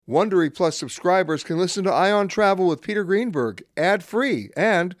Wondery Plus subscribers can listen to Ion Travel with Peter Greenberg ad-free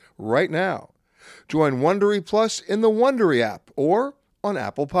and right now. Join Wondery Plus in the Wondery app or on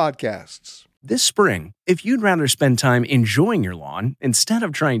Apple Podcasts. This spring, if you'd rather spend time enjoying your lawn instead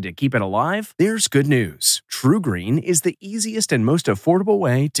of trying to keep it alive, there's good news. True Green is the easiest and most affordable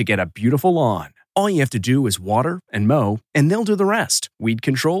way to get a beautiful lawn. All you have to do is water and mow, and they'll do the rest. Weed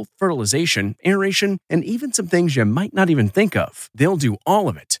control, fertilization, aeration, and even some things you might not even think of. They'll do all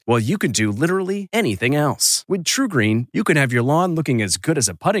of it, while you can do literally anything else. With True Green, you can have your lawn looking as good as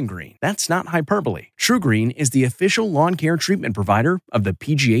a putting green. That's not hyperbole. True Green is the official lawn care treatment provider of the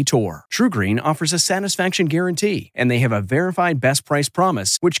PGA Tour. True Green offers a satisfaction guarantee, and they have a verified best price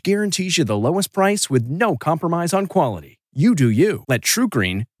promise, which guarantees you the lowest price with no compromise on quality. You do you. Let True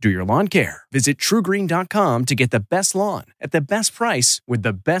Green do your lawn care. Visit truegreen.com to get the best lawn at the best price with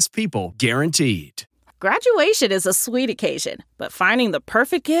the best people guaranteed. Graduation is a sweet occasion, but finding the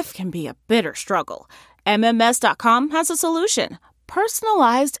perfect gift can be a bitter struggle. MMS.com has a solution.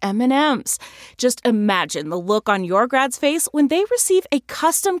 Personalized M&Ms. Just imagine the look on your grad's face when they receive a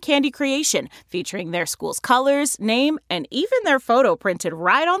custom candy creation featuring their school's colors, name, and even their photo printed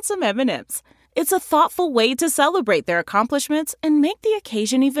right on some M&Ms. It's a thoughtful way to celebrate their accomplishments and make the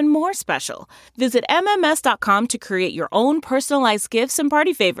occasion even more special. Visit MMS.com to create your own personalized gifts and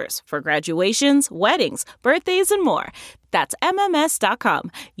party favors for graduations, weddings, birthdays, and more. That's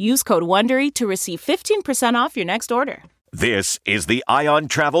MMS.com. Use code WONDERY to receive 15% off your next order. This is the Ion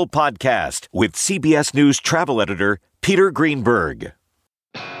Travel Podcast with CBS News travel editor Peter Greenberg.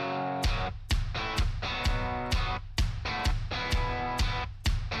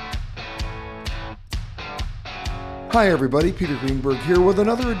 Hi everybody, Peter Greenberg here with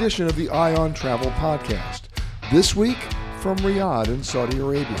another edition of the Ion Travel Podcast. This week from Riyadh in Saudi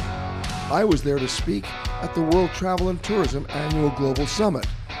Arabia. I was there to speak at the World Travel and Tourism Annual Global Summit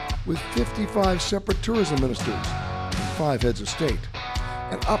with 55 separate tourism ministers and 5 heads of state.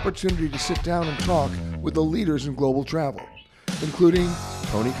 An opportunity to sit down and talk with the leaders in global travel, including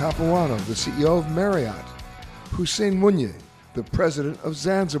Tony Capuano, the CEO of Marriott, Hussein Mounye, the president of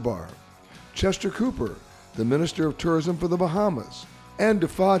Zanzibar, Chester Cooper, the Minister of Tourism for the Bahamas, and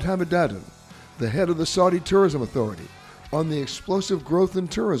Fahd Hamidaddin, the head of the Saudi Tourism Authority, on the explosive growth in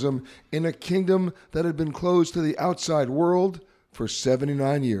tourism in a kingdom that had been closed to the outside world for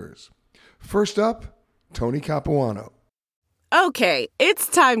 79 years. First up, Tony Capuano. Okay, it's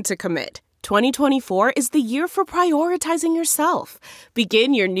time to commit. 2024 is the year for prioritizing yourself.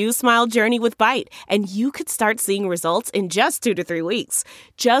 Begin your new smile journey with Byte, and you could start seeing results in just 2 to 3 weeks.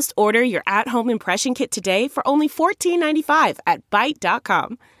 Just order your at-home impression kit today for only $14.95 at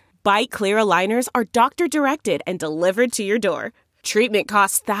Byte.com. Byte clear aligners are doctor-directed and delivered to your door. Treatment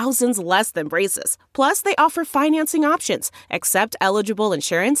costs thousands less than braces. Plus, they offer financing options, accept eligible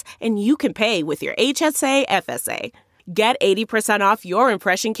insurance, and you can pay with your HSA FSA. Get 80% off your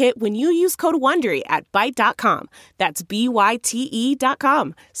impression kit when you use code WONDERY at Byte.com. That's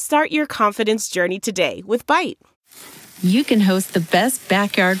BYTE.com. Start your confidence journey today with Byte. You can host the best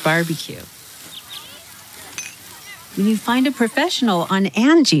backyard barbecue when you find a professional on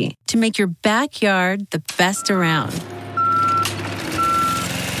Angie to make your backyard the best around.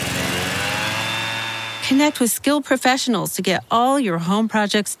 Connect with skilled professionals to get all your home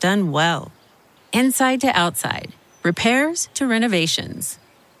projects done well. Inside to outside. Repairs to renovations.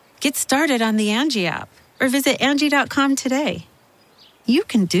 Get started on the Angie app or visit Angie.com today. You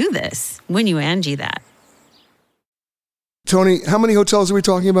can do this when you Angie that. Tony, how many hotels are we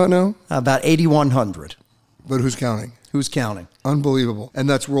talking about now? About 8,100. But who's counting? Who's counting? Unbelievable. And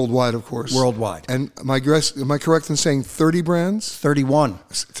that's worldwide, of course. Worldwide. And am I correct in saying 30 brands? 31.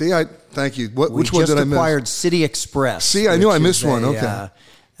 See, thank you. Which one did I miss? We just acquired City Express. See, I knew I missed one. Okay.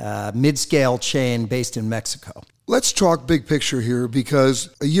 Mid-scale chain based in Mexico. Let's talk big picture here, because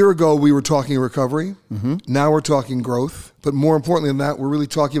a year ago we were talking recovery. Mm-hmm. Now we're talking growth. But more importantly than that, we're really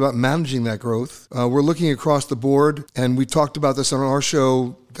talking about managing that growth. We're looking across the board, and we talked about this on our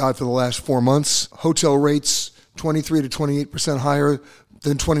show, for the last 4 months. Hotel rates 23 to 28% higher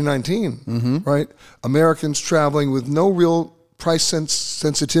than 2019, mm-hmm. right? Americans traveling with no real price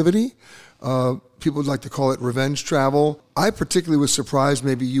sensitivity. People would like to call it revenge travel. I particularly was surprised,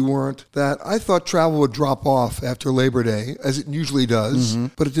 maybe you weren't, that I thought travel would drop off after Labor Day, as it usually does, mm-hmm.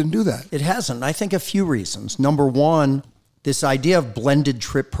 but it didn't do that. It hasn't. I think a few reasons. Number one, this idea of blended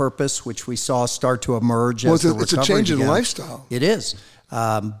trip purpose, which we saw start to emerge as the recovery it's a change in began. lifestyle. It is.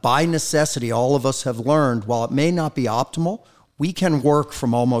 By necessity, all of us have learned, while it may not be optimal, we can work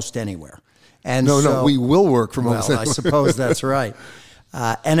from almost anywhere. And No, we will work from almost anywhere. I suppose that's right.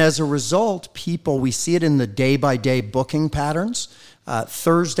 And as a result, we see it in the day-by-day booking patterns.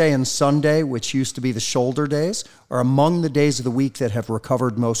 Thursday and Sunday, which used to be the shoulder days, are among the days of the week that have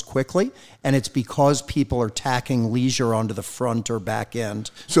recovered most quickly, and it's because people are tacking leisure onto the front or back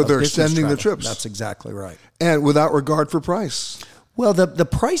end. So they're extending the trips. That's exactly right. And without regard for price. Well, the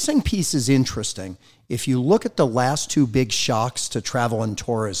pricing piece is interesting. If you look at the last two big shocks to travel and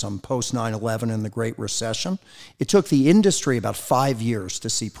tourism, post 9/11 and the Great Recession, it took the industry about 5 years to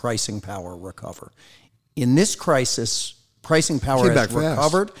see pricing power recover. In this crisis, pricing power has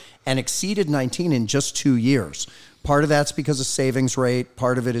recovered and exceeded 19 in just 2 years. Part of that's because of savings rate.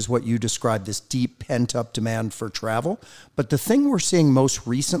 Part of it is what you described, this deep pent-up demand for travel. But the thing we're seeing most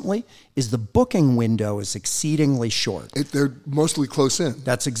recently is the booking window is exceedingly short. They're mostly close in.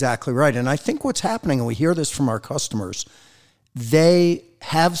 That's exactly right. And I think what's happening, and we hear this from our customers, they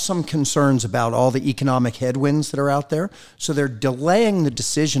have some concerns about all the economic headwinds that are out there. So they're delaying the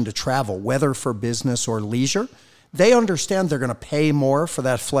decision to travel, whether for business or leisure. They understand they're going to pay more for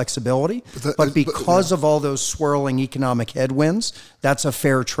that flexibility, but because of all those swirling economic headwinds, that's a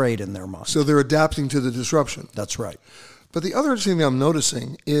fair trade in their mind. So they're adapting to the disruption. That's right. But the other interesting thing I'm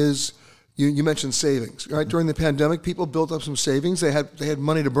noticing is you mentioned savings, right? During the pandemic, people built up some savings. They had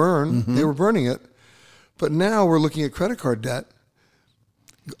money to burn. Mm-hmm. They were burning it. But now we're looking at credit card debt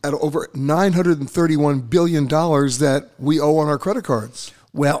at over $931 billion that we owe on our credit cards.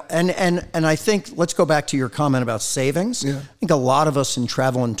 Well, and I think, let's go back to your comment about savings. Yeah. I think a lot of us in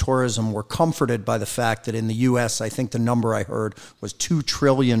travel and tourism were comforted by the fact that in the U.S., I think the number I heard was $2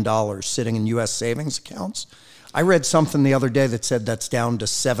 trillion sitting in U.S. savings accounts. I read something the other day that said that's down to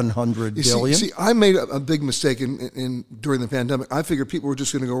 $700 billion. See, I made a big mistake during the pandemic. I figured people were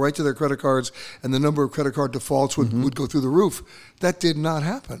just going to go right to their credit cards and the number of credit card defaults would go through the roof. That did not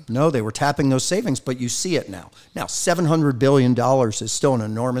happen. No, they were tapping those savings, but you see it now. Now, $700 billion is still an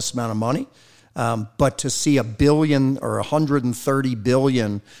enormous amount of money. But to see $1 billion or $130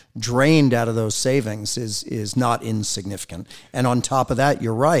 billion drained out of those savings is not insignificant. And on top of that,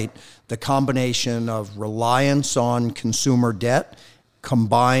 you're right, the combination of reliance on consumer debt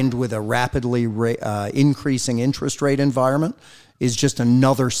combined with a rapidly increasing interest rate environment is just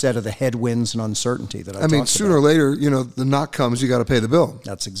another set of the headwinds and uncertainty that I talked about. Sooner or later, the knock comes, you got to pay the bill.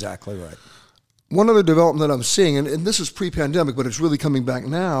 That's exactly right. One other development that I'm seeing, and this is pre-pandemic, but it's really coming back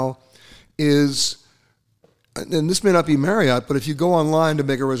now, is, and this may not be Marriott, but if you go online to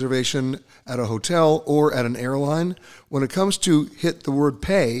make a reservation at a hotel or at an airline, when it comes to hit the word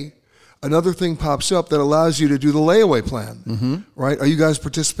pay, another thing pops up that allows you to do the layaway plan, right? Are you guys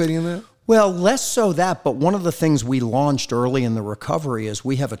participating in that? Well, less so that, but one of the things we launched early in the recovery is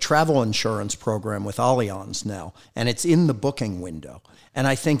we have a travel insurance program with Allianz now, and it's in the booking window. And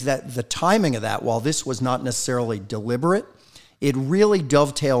I think that the timing of that, while this was not necessarily deliberate, it really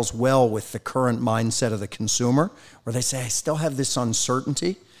dovetails well with the current mindset of the consumer, where they say, I still have this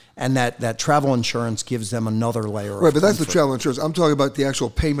uncertainty, and that travel insurance gives them another layer of comfort. Right, but that's the travel insurance. I'm talking about the actual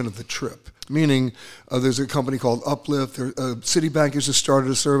payment of the trip, meaning there's a company called Uplift. Citibank has just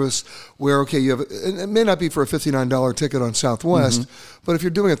started a service where, okay, you have, and it may not be for a $59 ticket on Southwest, but if you're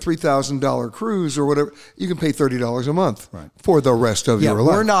doing a $3,000 cruise or whatever, you can pay $30 a month for the rest of your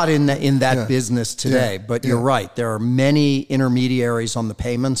life. We're not in that business today, but you're right. There are many intermediaries on the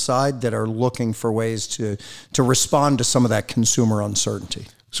payment side that are looking for ways to respond to some of that consumer uncertainty.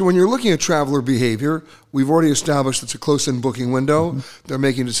 So when you're looking at traveler behavior, we've already established it's a close-in booking window. They're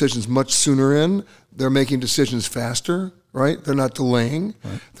making decisions much sooner in. They're making decisions faster, right? They're not delaying.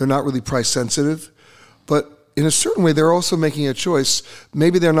 They're not really price sensitive. But in a certain way, they're also making a choice.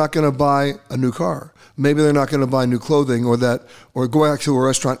 Maybe they're not going to buy a new car. Maybe they're not going to buy new clothing or go out to a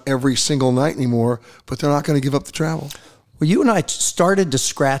restaurant every single night anymore, but they're not going to give up the travel. Well, you and I started to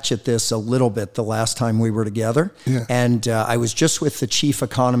scratch at this a little bit the last time we were together. Yeah. And I was just with the chief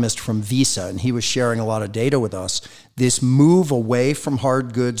economist from Visa, and he was sharing a lot of data with us. This move away from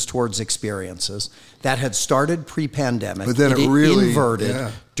hard goods towards experiences that had started pre-pandemic. But then it really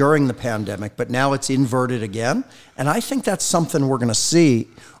inverted during the pandemic, but now it's inverted again. And I think that's something we're going to see.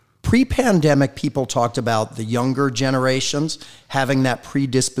 Pre-pandemic, people talked about the younger generations having that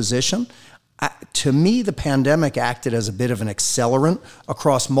predisposition. To me, the pandemic acted as a bit of an accelerant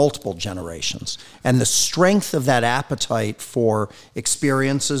across multiple generations. And the strength of that appetite for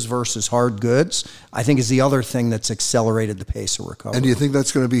experiences versus hard goods, I think, is the other thing that's accelerated the pace of recovery. And do you think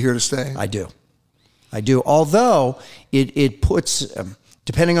that's going to be here to stay? I do. Although it puts,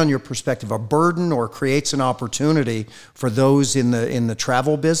 depending on your perspective, a burden or creates an opportunity for those in the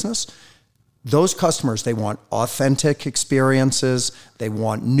travel business. Those customers, they want authentic experiences, they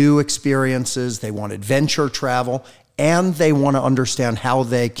want new experiences, they want adventure travel. and they want to understand how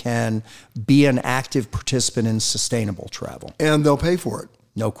they can be an active participant in sustainable travel. And they'll pay for it.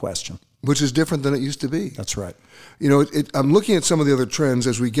 No question. Which is different than it used to be. That's right. You know, I'm looking at some of the other trends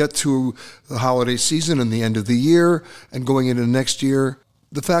as we get to the holiday season and the end of the year and going into next year.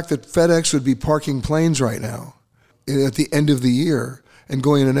 The fact that FedEx would be parking planes right now at the end of the year and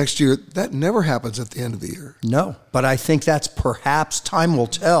going into next year, that never happens at the end of the year. No, but I think that's perhaps, time will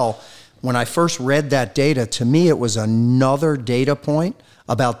tell. When I first read that data, to me it was another data point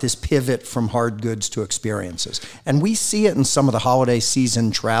about this pivot from hard goods to experiences. And we see it in some of the holiday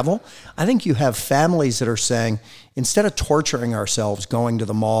season travel. I think you have families that are saying, instead of torturing ourselves going to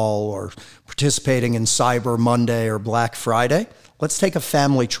the mall or participating in Cyber Monday or Black Friday, let's take a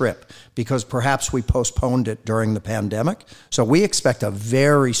family trip, because perhaps we postponed it during the pandemic. So we expect a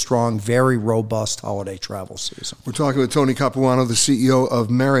very strong, very robust holiday travel season. We're talking with Tony Capuano, the CEO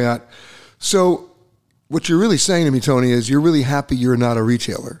of Marriott. So what you're really saying to me, Tony, is you're really happy you're not a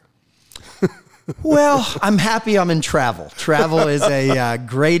retailer. Well, I'm happy I'm in travel. Travel is a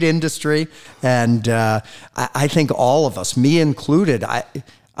great industry, and I think all of us, me included,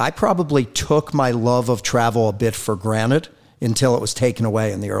 I probably took my love of travel a bit for granted until it was taken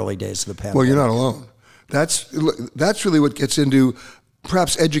away in the early days of the pandemic. Well, you're not alone. That's really what gets into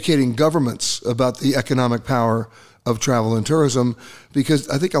perhaps educating governments about the economic power of travel and tourism, because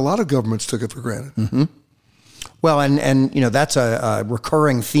I think a lot of governments took it for granted. Mm-hmm. Well, and you know, that's a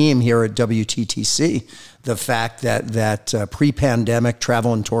recurring theme here at WTTC, the fact that pre-pandemic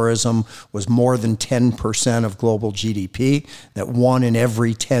travel and tourism was more than 10% of global GDP, that 1 in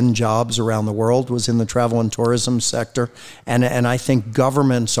every 10 jobs around the world was in the travel and tourism sector. And I think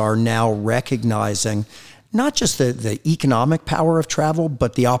governments are now recognizing not just the economic power of travel,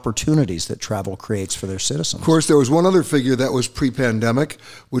 but the opportunities that travel creates for their citizens. Of course, there was one other figure that was pre-pandemic,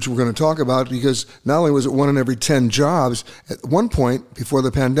 which we're going to talk about, because not only was it 1 in every 10 jobs, at one point before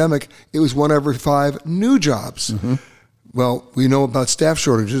the pandemic, it was 1 every 5 new jobs. Mm-hmm. Well, we know about staff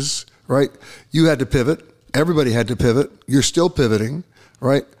shortages, right? You had to pivot. Everybody had to pivot. You're still pivoting,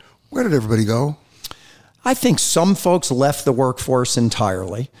 right? Where did everybody go? I think some folks left the workforce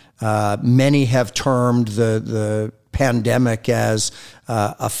entirely. Many have termed the pandemic as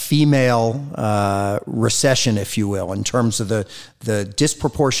a female recession, if you will, in terms of the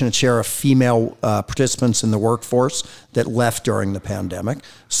disproportionate share of female participants in the workforce that left during the pandemic.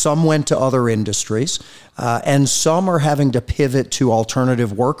 Some went to other industries, and some are having to pivot to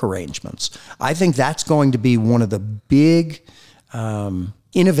alternative work arrangements. I think that's going to be one of the big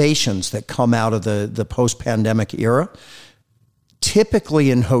innovations that come out of the post-pandemic era.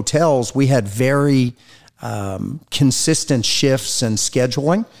 Typically in hotels, we had very consistent shifts and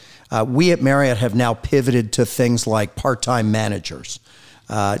scheduling. We at Marriott have now pivoted to things like part-time managers,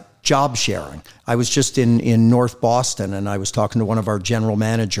 job sharing. I was just in North Boston, and I was talking to one of our general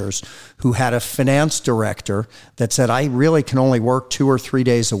managers who had a finance director that said, I really can only work 2 or 3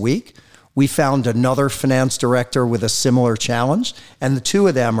 days a week. We found another finance director with a similar challenge, and the two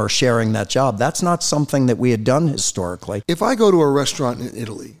of them are sharing that job. That's not something that we had done historically. If I go to a restaurant in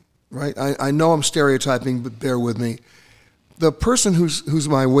Italy, right, I know I'm stereotyping, but bear with me. The person who's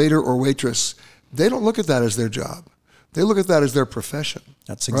my waiter or waitress, they don't look at that as their job. They look at that as their profession.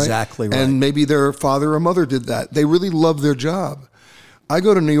 That's exactly right. And maybe their father or mother did that. They really love their job. I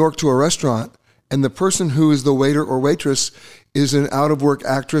go to New York to a restaurant, and the person who is the waiter or waitress is an out-of-work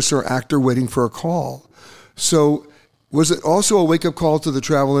actress or actor waiting for a call. So was it also a wake-up call to the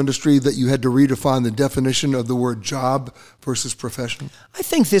travel industry that you had to redefine the definition of the word job versus profession? I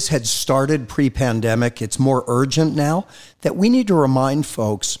think this had started pre-pandemic. It's more urgent now that we need to remind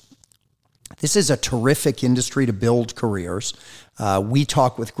folks this is a terrific industry to build careers. We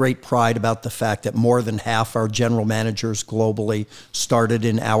talk with great pride about the fact that more than half our general managers globally started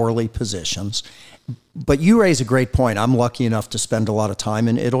in hourly positions. But you raise a great point. I'm lucky enough to spend a lot of time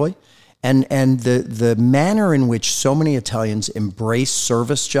in Italy. And the manner in which so many Italians embrace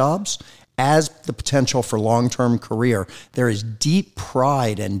service jobs as the potential for long-term career, there is deep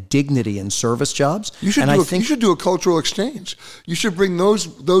pride and dignity in service jobs. You should do a cultural exchange. You should bring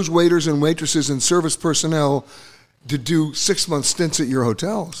those waiters and waitresses and service personnel to do 6-month stints at your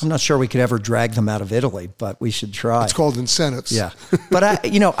hotels. I'm not sure we could ever drag them out of Italy, but we should try. It's called incentives. Yeah. But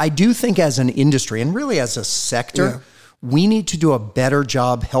I do think as an industry and really as a sector, we need to do a better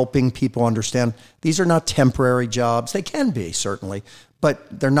job helping people understand these are not temporary jobs. They can be, certainly,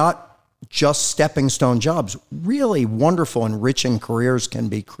 but they're not just stepping stone jobs. Really wonderful, enriching careers can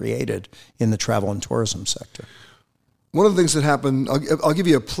be created in the travel and tourism sector. One of the things that happened, I'll give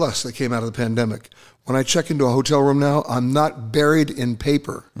you a plus that came out of the pandemic. When I check into a hotel room now, I'm not buried in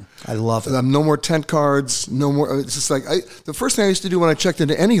paper. I love it. No more tent cards, no more. It's just like, the first thing I used to do when I checked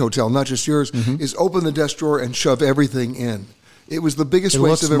into any hotel, not just yours, is open the desk drawer and shove everything in. It was the biggest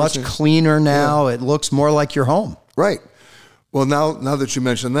waste I've ever seen. It looks much cleaner now. Yeah. It looks more like your home. Right. Well, now that you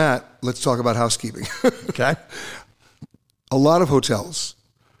mention that, let's talk about housekeeping. Okay. A lot of hotels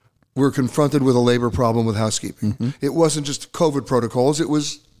were confronted with a labor problem with housekeeping. It wasn't just COVID protocols, it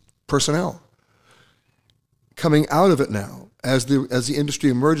was personnel. Coming out of it now, as the industry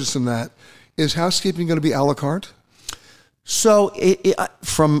emerges from that, is housekeeping going to be a la carte? So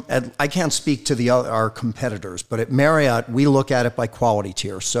I can't speak to our competitors, but at Marriott, we look at it by quality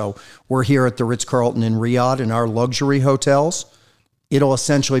tier. So we're here at the Ritz-Carlton in Riyadh in our luxury hotels. It'll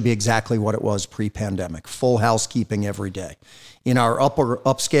essentially be exactly what it was pre-pandemic, full housekeeping every day. In our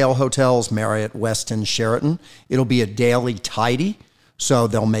upscale hotels, Marriott, Westin, Sheraton, it'll be a daily tidy. So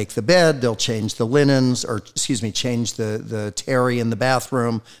they'll make the bed, they'll change the linens, change the terry in the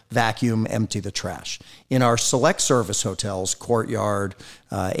bathroom, vacuum, empty the trash. In our select service hotels, Courtyard,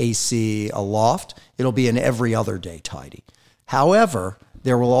 AC, a loft, it'll be an every other day tidy. However,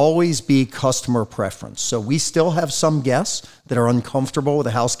 there will always be customer preference. So we still have some guests that are uncomfortable with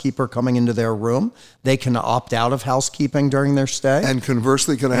a housekeeper coming into their room. They can opt out of housekeeping during their stay. And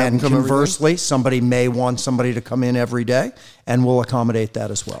conversely, somebody may want somebody to come in every day, and we'll accommodate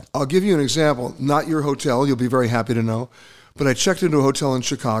that as well. I'll give you an example. Not your hotel, you'll be very happy to know, but I checked into a hotel in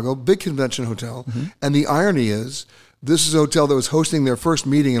Chicago, big convention hotel, and the irony is, this is a hotel that was hosting their first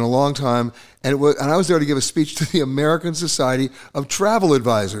meeting in a long time, and I was there to give a speech to the American Society of Travel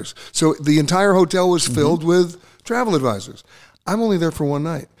Advisors. So the entire hotel was filled with travel advisors. I'm only there for one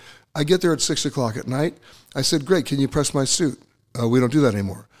night. I get there at 6 o'clock at night. I said, great, can you press my suit? We don't do that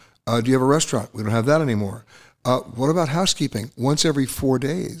anymore. Do you have a restaurant? We don't have that anymore. What about housekeeping? Once every 4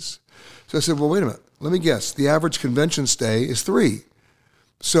 days. So I said, well, wait a minute. Let me guess. The average convention stay is 3.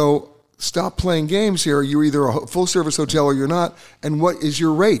 So stop playing games here. You're either a full-service hotel or you're not. And what is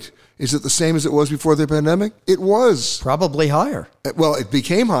your rate? Is it the same as it was before the pandemic? It was. Probably higher. Well, it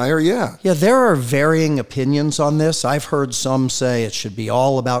became higher, yeah. Yeah, there are varying opinions on this. I've heard some say it should be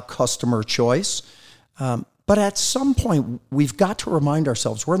all about customer choice. But at some point, we've got to remind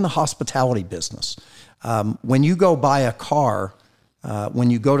ourselves, we're in the hospitality business. When you go buy a car, when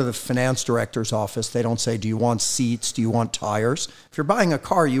you go to the finance director's office, they don't say, do you want seats? Do you want tires? If you're buying a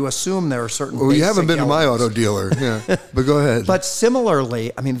car, you assume there are certain basic you haven't been elements. To my auto dealer, yeah. But go ahead. But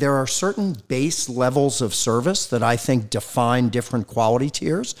similarly, I mean, there are certain base levels of service that I think define different quality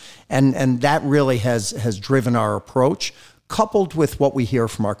tiers. And that really has driven our approach, coupled with what we hear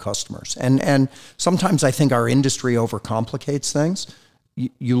from our customers. And sometimes I think our industry overcomplicates things.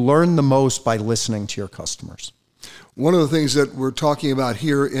 You learn the most by listening to your customers. One of the things that we're talking about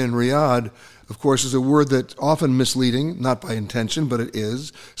here in Riyadh, of course, is a word that's often misleading, not by intention, but it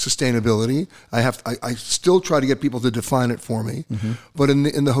is, sustainability. I still try to get people to define it for me. But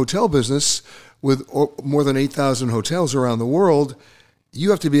in the hotel business, with more than 8,000 hotels around the world,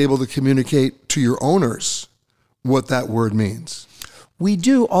 you have to be able to communicate to your owners what that word means. We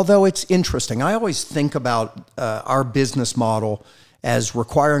do, although it's interesting. I always think about our business model as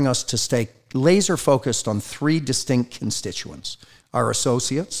requiring us to stay laser focused on 3 distinct constituents: our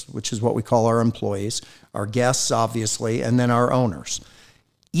associates, which is what we call our employees, our guests, obviously, and then our owners.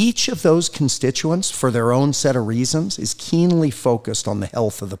 Each of those constituents, for their own set of reasons, is keenly focused on the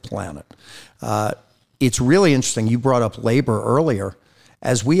health of the planet. It's really interesting. You brought up labor earlier.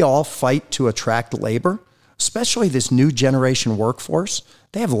 As we all fight to attract labor, especially this new generation workforce,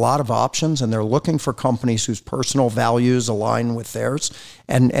 they have a lot of options, and they're looking for companies whose personal values align with theirs.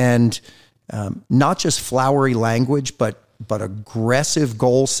 And not just flowery language, but aggressive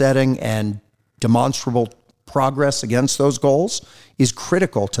goal setting and demonstrable progress against those goals is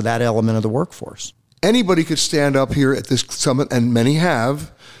critical to that element of the workforce. Anybody could stand up here at this summit, and many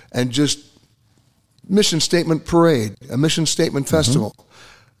have, and just mission statement parade, a mission statement festival.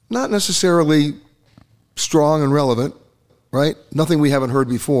 Not necessarily strong and relevant, right? Nothing we haven't heard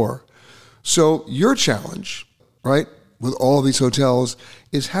before. So your challenge, right, with all these hotels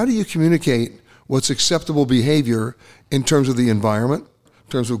is, how do you communicate what's acceptable behavior in terms of the environment,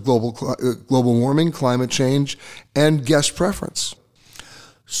 in terms of global warming, climate change, and guest preference?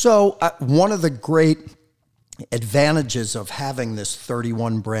 So one of the great advantages of having this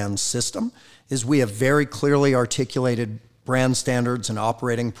 31 brand system is we have very clearly articulated brand standards and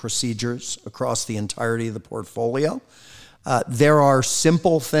operating procedures across the entirety of the portfolio. There are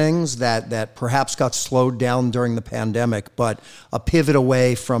simple things that perhaps got slowed down during the pandemic, but a pivot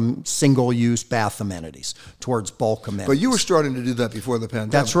away from single-use bath amenities towards bulk amenities. But you were starting to do that before the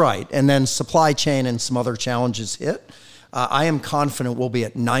pandemic. That's right. And then supply chain and some other challenges hit. I am confident we'll be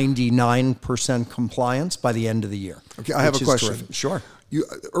at 99% compliance by the end of the year. Okay, I have a question. Terrific. Sure.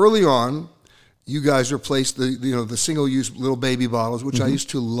 Early on, you guys replaced the single-use little baby bottles, which I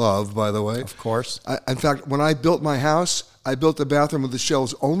used to love, by the way. Of course. In fact, when I built my house, I built a bathroom with the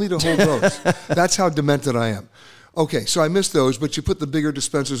shelves only to hold those. That's how demented I am. Okay, so I missed those, but you put the bigger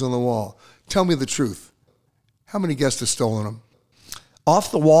dispensers on the wall. Tell me the truth. How many guests have stolen them?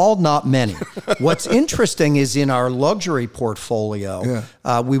 Off the wall, not many. What's interesting is in our luxury portfolio,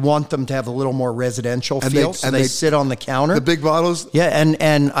 we want them to have a little more residential feel, so they sit on the counter. The big bottles? Yeah,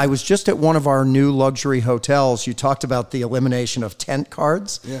 and I was just at one of our new luxury hotels. You talked about the elimination of tent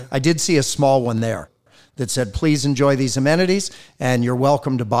cards. Yeah. I did see a small one there that said, please enjoy these amenities, and you're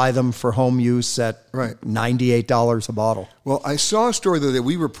welcome to buy them for home use at $98 a bottle. Well, I saw a story that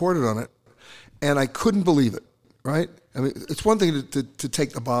we reported on it, and I couldn't believe it, right? I mean, it's one thing to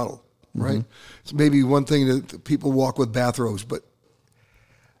take the bottle, right? Mm-hmm. It's maybe one thing that people walk with bathrobes, but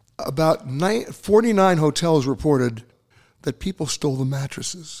about 49 hotels reported that people stole the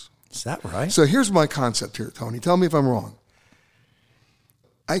mattresses. Is that right? So here's my concept here, Tony. Tell me if I'm wrong.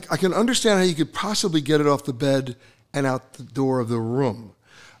 I can understand how you could possibly get it off the bed and out the door of the room.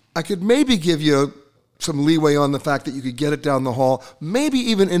 I could maybe give you some leeway on the fact that you could get it down the hall, maybe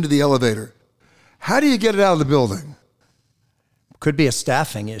even into the elevator. How do you get it out of the building? Could be a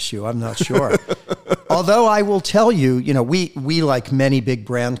staffing issue. I'm not sure. Although I will tell you, we like many big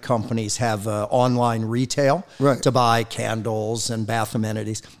brand companies have online retail to buy candles and bath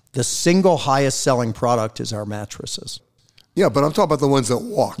amenities. The single highest selling product is our mattresses. Yeah, but I'm talking about the ones that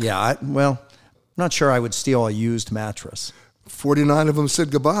walk. Yeah, I'm not sure I would steal a used mattress. 49 of them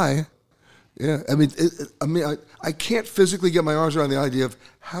said goodbye. Yeah, I mean, I can't physically get my arms around the idea of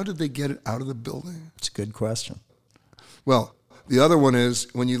how did they get it out of the building? It's a good question. Well, the other one is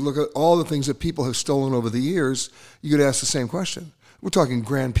when you look at all the things that people have stolen over the years, you could ask the same question. We're talking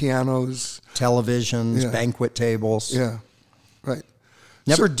grand pianos, televisions, banquet tables. Yeah, right.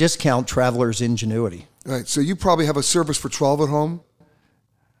 Never discount travelers' ingenuity. Right. So you probably have a service for 12 at home?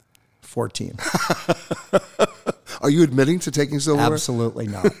 14. Are you admitting to taking silverware? Absolutely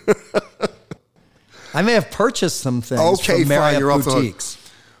not. I may have purchased some things from Marriott boutiques.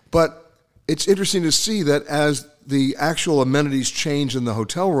 But it's interesting to see that as the actual amenities change in the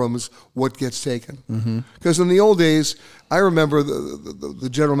hotel rooms, what gets taken. Because in the old days, I remember the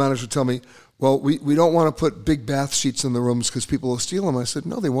general manager would tell me, well, we don't want to put big bath sheets in the rooms because people will steal them. I said,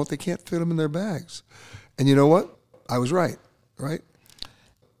 no, they won't. They can't fit them in their bags. And you know what? I was right?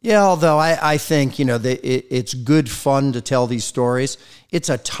 Yeah, although I think, it's good fun to tell these stories. It's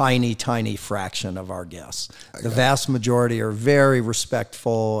a tiny, tiny fraction of our guests. The vast majority are very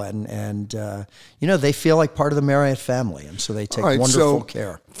respectful and they feel like part of the Marriott family. And so they take wonderful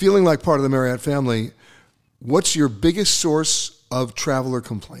care. Feeling like part of the Marriott family, what's your biggest source of traveler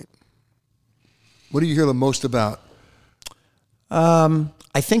complaint? What do you hear the most about?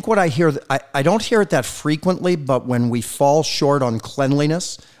 I think what I hear, I don't hear it that frequently, but when we fall short on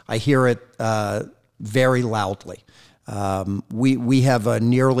cleanliness, I hear it very loudly. We have a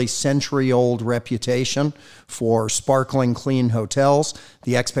nearly century-old reputation for sparkling clean hotels.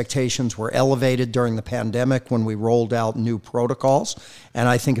 The expectations were elevated during the pandemic when we rolled out new protocols. And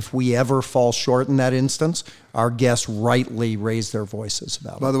I think if we ever fall short in that instance, our guests rightly raise their voices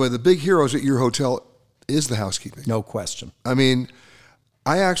about it. By the way, the big heroes at your hotel is the housekeeping. No question. I mean,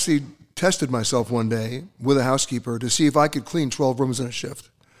 I actually tested myself one day with a housekeeper to see if I could clean 12 rooms in a shift.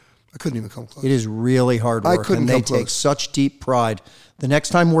 I couldn't even come close. It is really hard work, and they take such deep pride. The next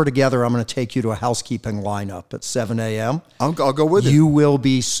time we're together, I'm going to take you to a housekeeping lineup at 7 a.m. I'll go with you. You will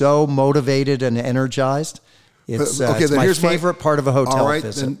be so motivated and energized. It's my favorite part of a hotel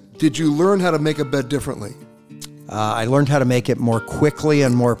visit. Then did you learn how to make a bed differently? I learned how to make it more quickly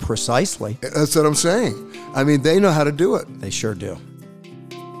and more precisely. That's what I'm saying. I mean, they know how to do it. They sure do.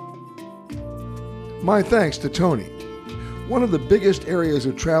 My thanks to Tony. One of the biggest areas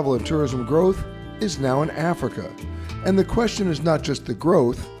of travel and tourism growth is now in Africa. And the question is not just the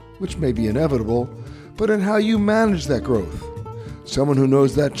growth, which may be inevitable, but in how you manage that growth. Someone who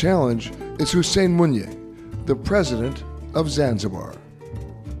knows that challenge is Hussein Munye, the president of Zanzibar.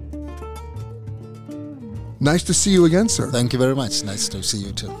 Nice to see you again, sir. Thank you very much. Nice to see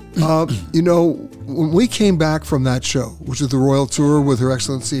you too. When we came back from that show, which is the Royal Tour with Her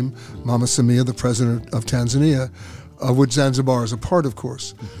Excellency Mama Samia, the President of Tanzania, of which Zanzibar is a part, of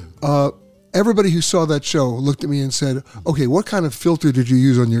course, everybody who saw that show looked at me and said, okay, what kind of filter did you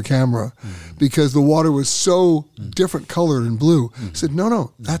use on your camera? Because the water was so different colored and blue. I said,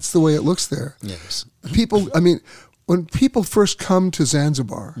 no, that's the way it looks there. Yes. When people first come to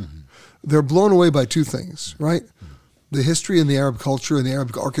Zanzibar, they're blown away by two things, right? The history and the Arab culture and the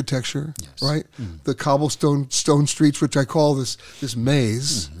Arab architecture, right? The cobblestone stone streets, which I call this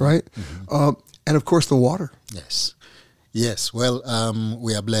maze, right? And of course the water. Yes. Well,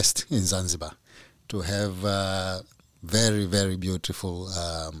 we are blessed in Zanzibar to have very, very beautiful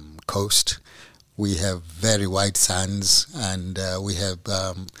coast. We have very white sands, and we have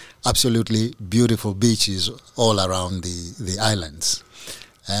absolutely beautiful beaches all around the islands.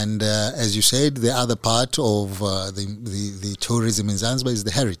 And as you said, the other part of the tourism in Zanzibar is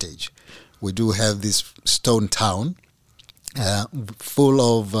the heritage. We do have this stone town full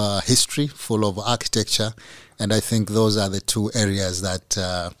of history, full of architecture, and I think those are the two areas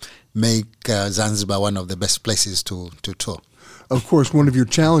that make Zanzibar one of the best places to tour. Of course, one of your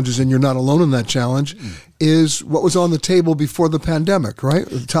challenges, and you're not alone in that challenge, is what was on the table before the pandemic, right?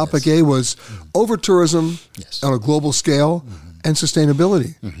 Topic A was over-tourism on a global scale and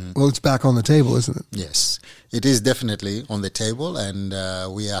sustainability. Well, it's back on the table, isn't it? Yes, it is definitely on the table, and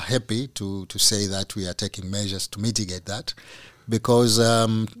we are happy to say that we are taking measures to mitigate that, because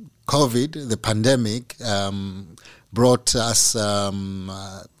COVID, the pandemic, brought us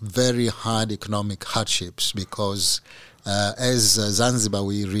very hard economic hardships, because as Zanzibar,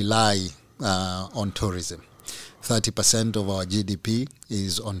 we rely on tourism. 30% of our GDP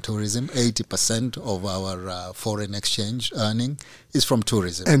is on tourism. 80% of our foreign exchange earning is from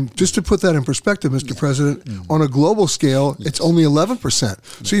tourism. And just to put that in perspective, Mr. President, on a global scale, it's only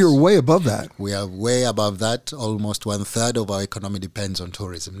 11%. So you're way above that. We are way above that. Almost 1/3 of our economy depends on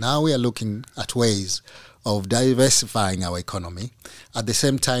tourism. Now we are looking at ways of diversifying our economy, at the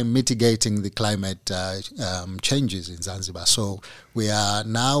same time mitigating the climate changes in Zanzibar. So we are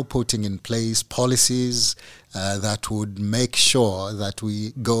now putting in place policies that would make sure that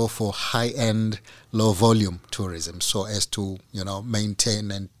we go for high-end, low-volume tourism, so as to maintain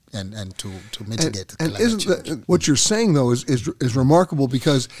and to mitigate the climate change. And isn't what you're saying, though, is remarkable,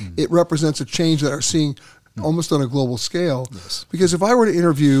 because it represents a change that we're seeing almost on a global scale. Because if I were to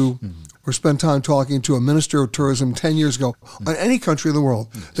interview or spend time talking to a minister of tourism 10 years ago on any country in the world,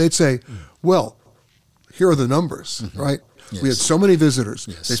 they'd say, well, here are the numbers, right? We had so many visitors.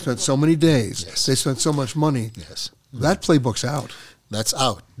 They spent so many days. They spent so much money. That playbook's out. That's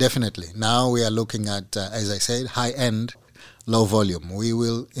out, definitely. Now we are looking at, as I said, high-end, low volume. We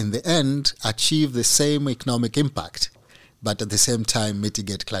will, in the end, achieve the same economic impact, but at the same time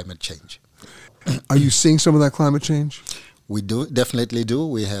mitigate climate change. Are you seeing some of that climate change? We definitely do.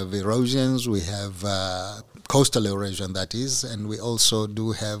 We have erosions, we have coastal erosion, that is, and we also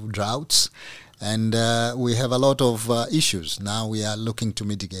do have droughts, and we have a lot of issues. Now we are looking to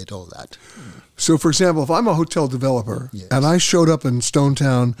mitigate all that. So, for example, if I'm a hotel developer and I showed up in Stone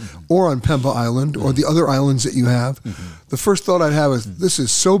Town or on Pemba Island or the other islands that you have, the first thought I'd have is, this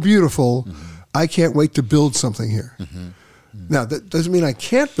is so beautiful, I can't wait to build something here. Now, that doesn't mean I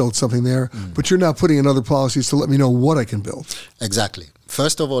can't build something there, but you're now putting in other policies to let me know what I can build. Exactly.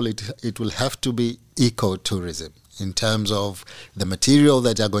 First of all, it will have to be eco-tourism in terms of the material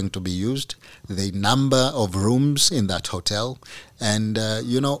that are going to be used, the number of rooms in that hotel, and,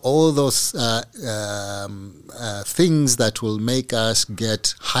 all those things that will make us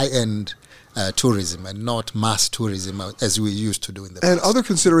get high-end tourism and not mass tourism as we used to do in the past. And other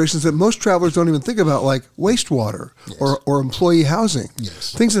considerations that most travelers don't even think about, like wastewater or employee housing.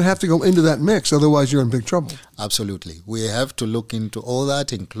 Things that have to go into that mix, otherwise you're in big trouble. Absolutely. We have to look into all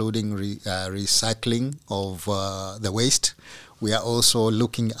that, including recycling of the waste. We are also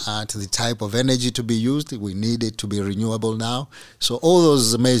looking at the type of energy to be used. We need it to be renewable now. So all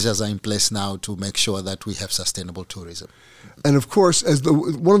those measures are in place now to make sure that we have sustainable tourism. And of course,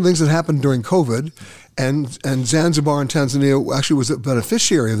 one of the things that happened during COVID, and Zanzibar and Tanzania actually was a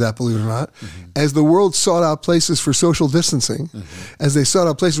beneficiary of that, believe it or not, as the world sought out places for social distancing, as they sought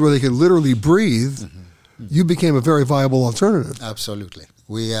out places where they could literally breathe, you became a very viable alternative. Absolutely.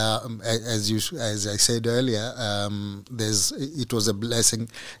 We are, as I said earlier, it was a blessing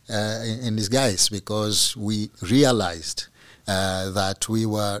in disguise, because we realized that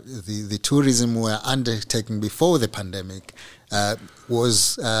the tourism we were undertaking before the pandemic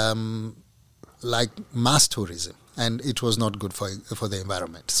was like mass tourism, and it was not good for the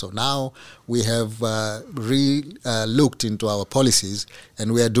environment. So now we have looked into our policies,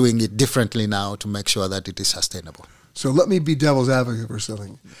 and we are doing it differently now to make sure that it is sustainable. So let me be devil's advocate for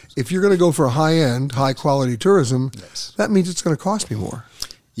something. If you're going to go for high-end, high-quality tourism, that means it's going to cost me more.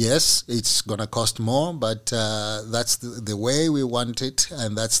 Yes, it's going to cost more, but that's the way we want it,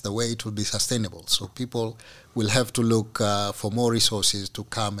 and that's the way it will be sustainable. So people will have to look for more resources to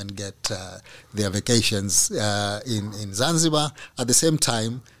come and get their vacations in Zanzibar, at the same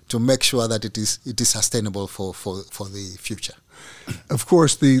time to make sure that it is sustainable for the future. Of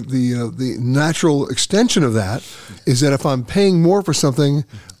course, the natural extension of that is that if I'm paying more for something,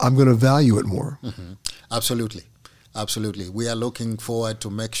 I'm going to value it more. Mm-hmm. Absolutely. We are looking forward to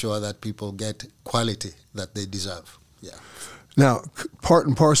make sure that people get quality that they deserve. Yeah. Now, part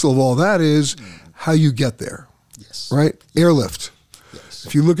and parcel of all that is how you get there. Yes. Right? Airlift. Yes.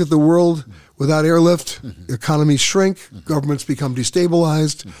 If you look at the world without airlift, economies shrink, governments become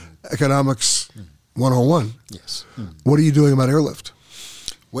destabilized, economics 101. Yes. What are you doing about airlift?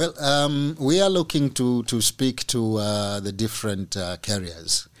 Well, we are looking to speak to the different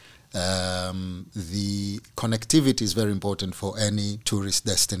carriers. The connectivity is very important for any tourist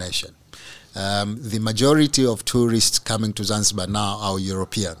destination. The majority of tourists coming to Zanzibar now are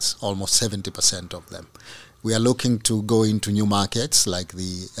Europeans, almost 70% of them. We are looking to go into new markets like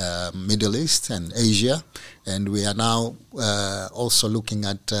the Middle East and Asia, and we are now also looking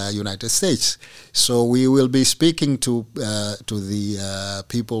at United States. So we will be speaking to the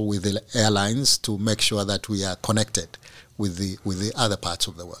people with the airlines to make sure that we are connected with the other parts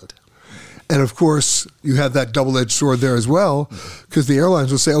of the world. And of course, you have that double-edged sword there as well, because the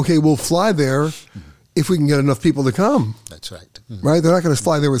airlines will say, okay, we'll fly there if we can get enough people to come. That's right. Right? They're not going to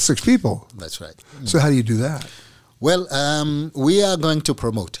fly there with 6 people. That's right. So how do you do that? Well, we are going to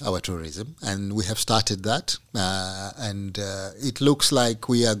promote our tourism, and we have started that. And it looks like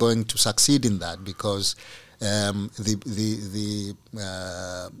we are going to succeed in that because the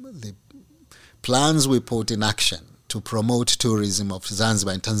plans we put in action to promote tourism of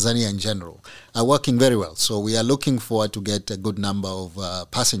Zanzibar and Tanzania in general are working very well. So we are looking forward to get a good number of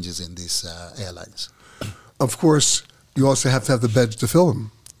passengers in these airlines. Of course, you also have to have the beds to fill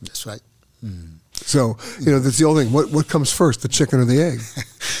them. That's right. So, that's the old thing. What comes first, the chicken or the egg?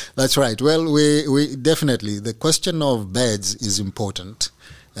 That's right. Well, we definitely, the question of beds is important.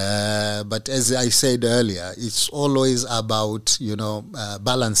 But as I said earlier, it's always about,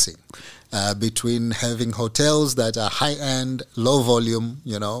 balancing. Between having hotels that are high-end, low volume,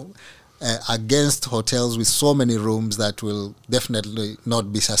 against hotels with so many rooms that will definitely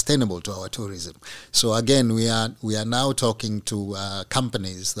not be sustainable to our tourism. So again, we are now talking to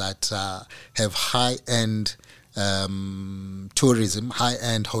companies that have high-end tourism,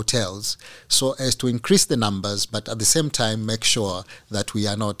 high-end hotels, so as to increase the numbers, but at the same time make sure that we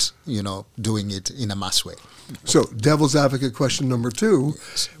are not, doing it in a mass way. So, devil's advocate question number 2,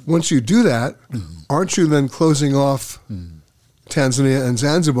 once you do that, aren't you then closing off Tanzania and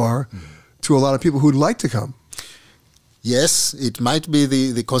Zanzibar to a lot of people who'd like to come? Yes, it might be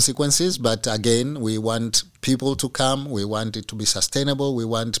the consequences, but again, we want people to come. We want it to be sustainable. We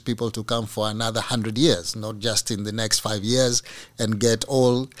want people to come for another 100 years, not just in the next 5 years and get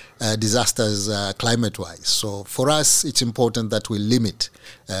all disasters climate-wise. So for us, it's important that we limit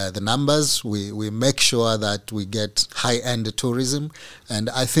the numbers. We make sure that we get high-end tourism, and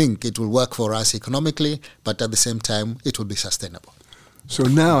I think it will work for us economically, but at the same time, it will be sustainable. So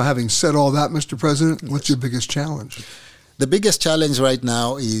now, having said all that, Mr. President, what's your biggest challenge? The biggest challenge right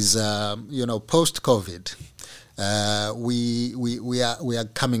now is, post-COVID. We are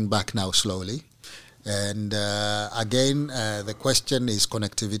coming back now slowly, and again, the question is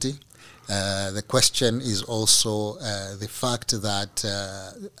connectivity. The question is also the fact that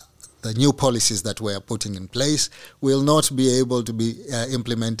the new policies that we are putting in place will not be able to be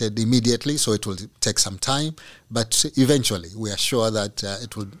implemented immediately, so it will take some time. But eventually, we are sure that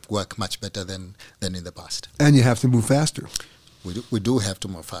it will work much better than in the past. And you have to move faster. We do have to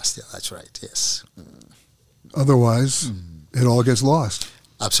move faster. That's right. Yes. Otherwise, it all gets lost.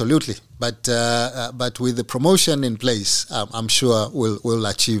 Absolutely. But with the promotion in place, I'm sure we'll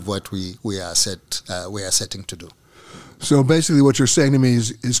achieve what we are setting to do. So basically what you're saying to me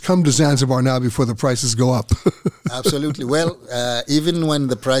is come to Zanzibar now before the prices go up. Absolutely. Well, even when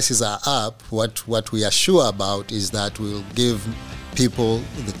the prices are up, what we are sure about is that we'll give people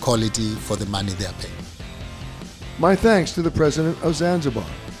the quality for the money they're paying. My thanks to the President of Zanzibar.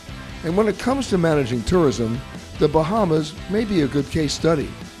 And when it comes to managing tourism, the Bahamas may be a good case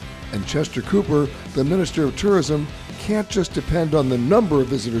study. And Chester Cooper, the Minister of Tourism, can't just depend on the number of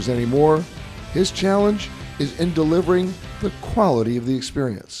visitors anymore. His challenge is in delivering the quality of the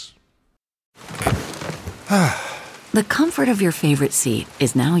experience. The comfort of your favorite seat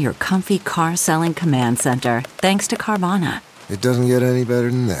is now your comfy car selling command center, thanks to Carvana. It doesn't get any better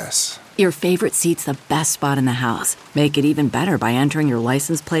than this. Your favorite seat's the best spot in the house. Make it even better by entering your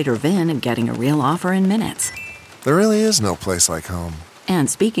license plate or VIN and getting a real offer in minutes. There really is no place like home. And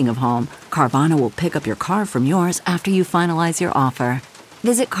speaking of home, Carvana will pick up your car from yours after you finalize your offer.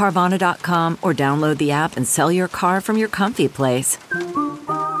 Visit Carvana.com or download the app and sell your car from your comfy place.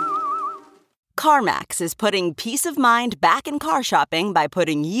 CarMax is putting peace of mind back in car shopping by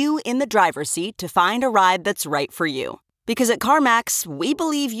putting you in the driver's seat to find a ride that's right for you. Because at CarMax, we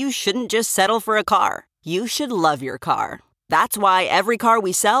believe you shouldn't just settle for a car. You should love your car. That's why every car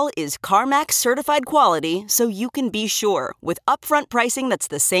we sell is CarMax certified quality, so you can be sure with upfront pricing that's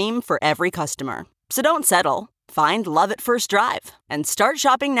the same for every customer. So don't settle. Find love at first drive and start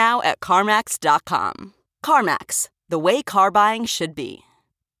shopping now at CarMax.com. CarMax, the way car buying should be.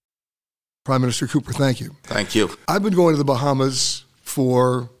 Prime Minister Cooper, thank you. Thank you. I've been going to the Bahamas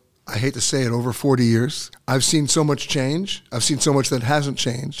for, I hate to say it, over 40 years. I've seen so much change. I've seen so much that hasn't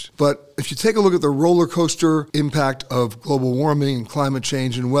changed. But if you take a look at the roller coaster impact of global warming and climate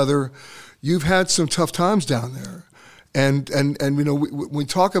change and weather, you've had some tough times down there. And you know, we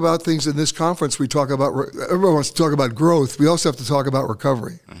talk about things in this conference, we talk about, everyone wants to talk about growth, we also have to talk about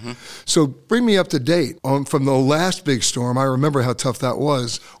recovery. Mm-hmm. So bring me up to date from the last big storm. I remember how tough that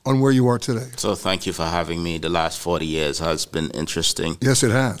was, on where you are today. So thank you for having me. The last 40 years has been interesting. Yes,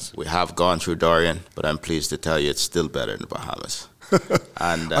 it has. We have gone through Dorian, but I'm pleased to tell you it's still better in the Bahamas.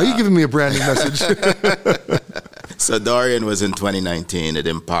 And, are you giving me a branding message? So Dorian was in 2019. It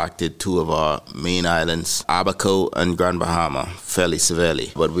impacted two of our main islands, Abaco and Grand Bahama, fairly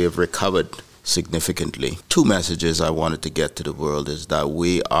severely. But we have recovered significantly. Two messages I wanted to get to the world is that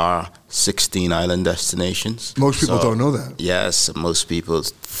we are 16 island destinations. Most people don't know that. Yes, most people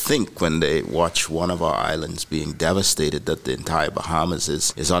think when they watch one of our islands being devastated that the entire Bahamas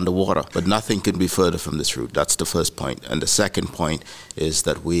is underwater. But nothing can be further from the truth. That's the first point. And the second point is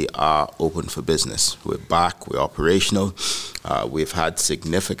that we are open for business. We're back. We're operational. We've had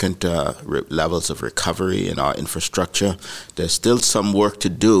significant levels of recovery in our infrastructure. There's still some work to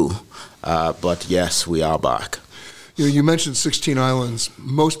do. But yes, we are back. You know, you mentioned 16 islands.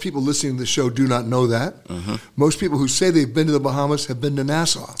 Most people listening to the show do not know that. Mm-hmm. Most people who say they've been to the Bahamas have been to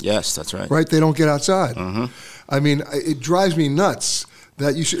Nassau. Yes, that's right. Right? They don't get outside. Mm-hmm. I mean, it drives me nuts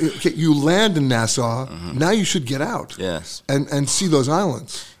that you land in Nassau, mm-hmm. Now you should get out. Yes. And see those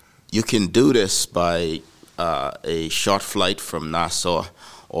islands. You can do this by a short flight from Nassau,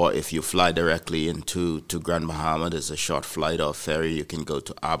 or if you fly directly into Grand Bahama, there's a short flight or ferry. You can go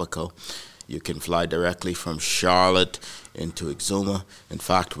to Abaco. You can fly directly from Charlotte into Exuma. In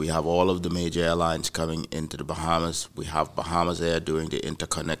fact, we have all of the major airlines coming into the Bahamas. We have Bahamas Air doing the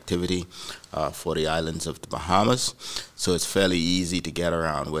interconnectivity for the islands of the Bahamas. So it's fairly easy to get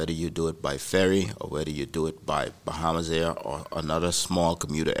around, whether you do it by ferry or whether you do it by Bahamas Air or another small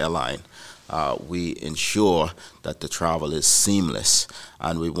commuter airline. We ensure that the travel is seamless,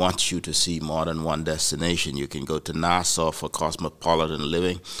 and we want you to see more than one destination. You can go to Nassau for cosmopolitan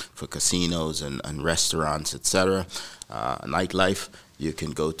living, for casinos and restaurants, etc., nightlife. You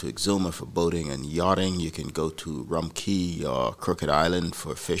can go to Exuma for boating and yachting. You can go to Rum Cay or Crooked Island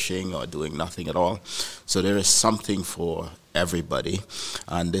for fishing or doing nothing at all. So there is something for everybody,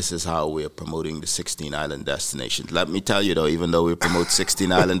 and this is how we're promoting the 16 island destinations. Let me tell you though, even though we promote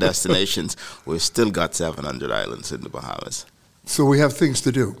 16 island destinations, we've still got 700 islands in the Bahamas. So we have things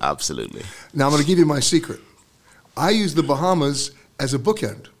to do. Absolutely. Now I'm going to give you my secret. I use the Bahamas as a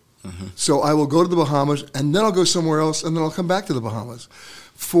bookend. Mm-hmm. So I will go to the Bahamas, and then I'll go somewhere else, and then I'll come back to the Bahamas.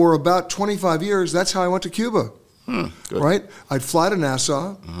 For about 25 years, that's how I went to Cuba. Right? I'd fly to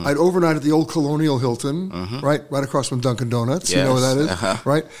Nassau. Mm-hmm. I'd overnight at the old Colonial Hilton, mm-hmm. right across from Dunkin' Donuts. Yes. You know where that is, uh-huh.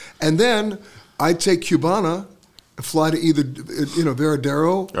 Right? And then I'd take Cubana, fly to either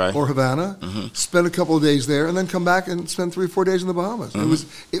Veradero or Havana, mm-hmm. spend a couple of days there, and then come back and spend 3 or 4 days in the Bahamas.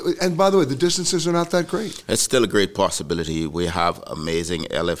 Mm-hmm. And by the way, the distances are not that great. It's still a great possibility. We have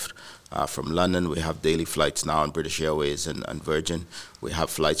amazing airlift. From London, we have daily flights now on British Airways and Virgin. We have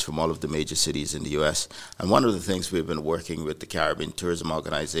flights from all of the major cities in the U.S. And one of the things we've been working with the Caribbean Tourism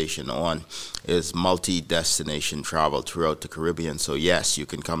Organization on is multi-destination travel throughout the Caribbean. So yes, you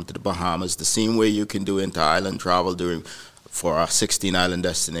can come to the Bahamas the same way you can do inter-island travel for our 16 island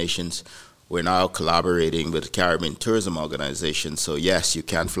destinations. We're now collaborating with the Caribbean Tourism Organization. So yes, you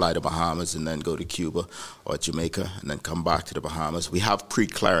can fly to Bahamas and then go to Cuba or Jamaica and then come back to the Bahamas. We have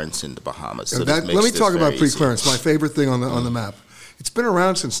pre-clearance in the Bahamas. So let me talk about pre-clearance, my favorite thing on the map. It's been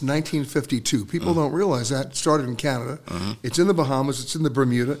around since 1952. People don't realize that. It started in Canada. Mm-hmm. It's in the Bahamas. It's in the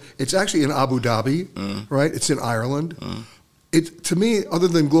Bermuda. It's actually in Abu Dhabi, right? It's in Ireland. To me, other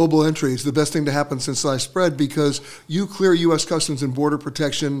than global entry, it's the best thing to happen since sliced bread because you clear U.S. Customs and Border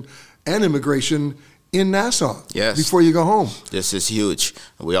Protection and Immigration in Nassau before you go home. This is huge.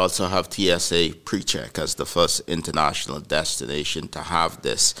 We also have TSA PreCheck as the first international destination to have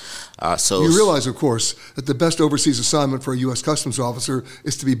this. So you realize, of course, that the best overseas assignment for a U.S. Customs officer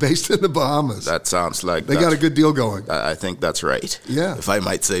is to be based in the Bahamas. That sounds like they got a good deal going. I think that's right. Yeah, if I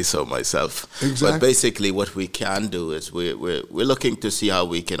might say so myself. Exactly. But basically, what we can do is we're looking to see how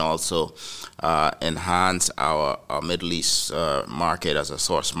we can also enhance our Middle East market as a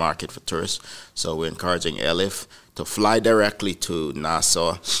source market for tourists. So we're encouraging Elif to fly directly to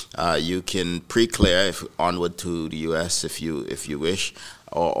Nassau. You can pre-clear onward to the U.S. if you wish,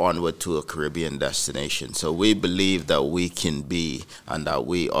 or onward to a Caribbean destination. So we believe that we can be, and that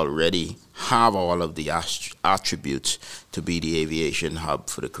we already have all of the attributes to be the aviation hub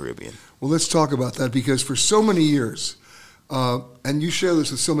for the Caribbean. Well, let's talk about that because for so many years, and you share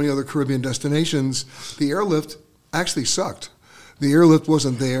this with so many other Caribbean destinations, the airlift actually sucked. The airlift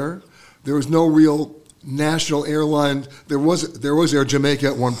wasn't there. There was no real national airline. There was Air Jamaica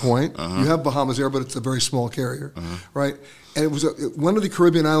at one point. You have Bahamas Air, but it's a very small carrier, right? And it was when are the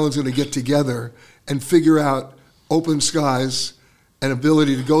Caribbean islands going to get together and figure out open skies and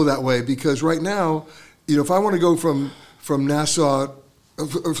ability to go that way? Because right now, if I want to go from Nassau,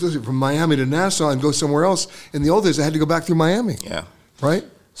 from Miami to Nassau and go somewhere else, in the old days I had to go back through Miami. Yeah. Right?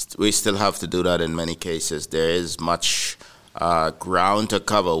 We still have to do that in many cases. There is much ground to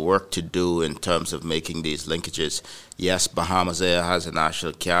cover, work to do in terms of making these linkages. Yes, Bahamas Air has a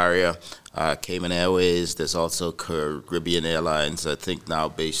national carrier, Cayman Airways. There's also Caribbean Airlines, I think now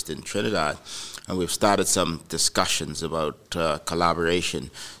based in Trinidad. And we've started some discussions about collaboration.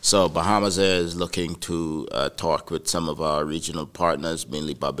 So Bahamas Air is looking to talk with some of our regional partners,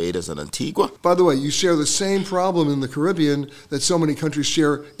 mainly Barbados and Antigua. By the way, you share the same problem in the Caribbean that so many countries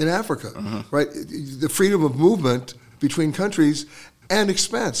share in Africa, right? The freedom of movement between countries and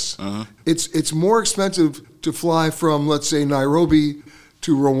expense. It's more expensive to fly from, let's say, Nairobi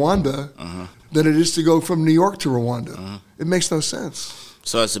to Rwanda than it is to go from New York to Rwanda. It makes no sense.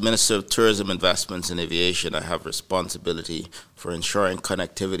 So as the Minister of Tourism, Investments and Aviation, I have responsibility for ensuring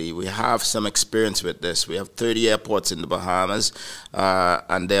connectivity. We have some experience with this. We have 30 airports in the Bahamas,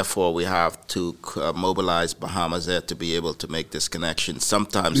 and therefore we have to mobilize Bahamas Air to be able to make this connection.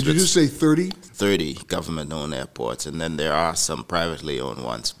 Sometimes Did you just say 30? 30 government-owned airports, and then there are some privately owned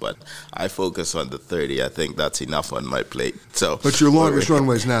ones, but I focus on the 30. I think that's enough on my plate. So, but your longest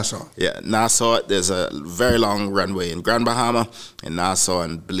runway is Nassau. Yeah, Nassau, there's a very long runway in Grand Bahama, in Nassau,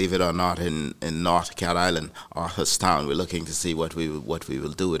 and believe it or not, in North Cat Island, Arthurstown. We're looking to see what we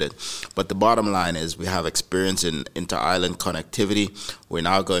will do with it. But the bottom line is we have experience in inter-island connectivity. We're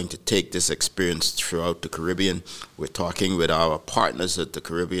now going to take this experience throughout the Caribbean. We're talking with our partners at the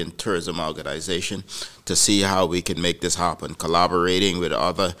Caribbean Tourism Organization to see how we can make this happen, collaborating with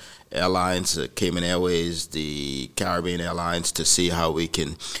other airlines, Cayman Airways, the Caribbean Airlines, to see how we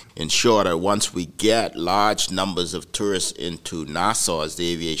can ensure that once we get large numbers of tourists into Nassau as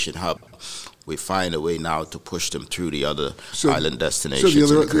the aviation hub, we find a way now to push them through the other island destinations.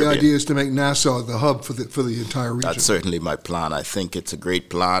 So the idea is to make Nassau the hub for the entire region. That's certainly my plan. I think it's a great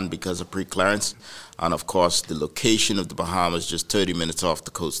plan because of pre-clearance, and of course the location of the Bahamas, just 30 minutes off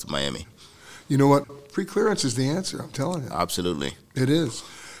the coast of Miami. You know what? Pre-clearance is the answer, I'm telling you. Absolutely. It is.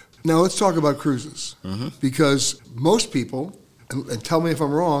 Now let's talk about cruises, because most people, and tell me if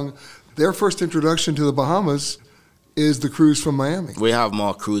I'm wrong, their first introduction to the Bahamas is the cruise from Miami. We have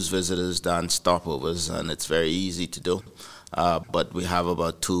more cruise visitors than stopovers, and it's very easy to do. But we have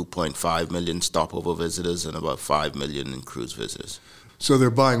about 2.5 million stopover visitors and about 5 million in cruise visitors. So they're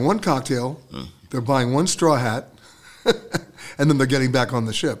buying one cocktail, they're buying one straw hat, and then they're getting back on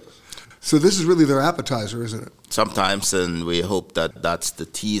the ship. So this is really their appetizer, isn't it? Sometimes, and we hope that that's the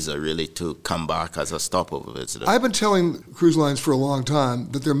teaser, really, to come back as a stopover visitor. I've been telling cruise lines for a long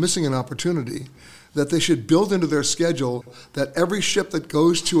time that they're missing an opportunity, that they should build into their schedule that every ship that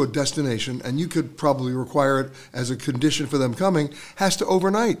goes to a destination, and you could probably require it as a condition for them coming, has to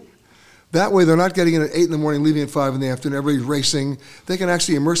overnight. That way they're not getting in at 8 in the morning, leaving at 5 in the afternoon, everybody's racing. They can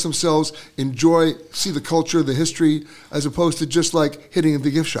actually immerse themselves, enjoy, see the culture, the history, as opposed to just like hitting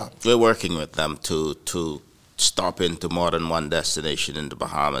the gift shop. We're working with them to stop into more than one destination in the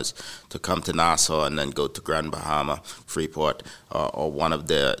Bahamas, to come to Nassau and then go to Grand Bahama, Freeport, or one of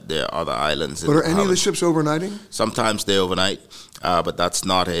their other islands. But are any of the ships overnighting? Sometimes they overnight. but that's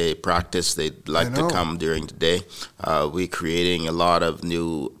not a practice. They like to come during the day. We're creating a lot of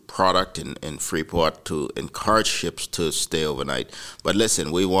new product in Freeport to encourage ships to stay overnight. But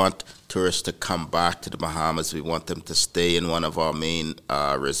listen, we want tourists to come back to the Bahamas. We want them to stay in one of our main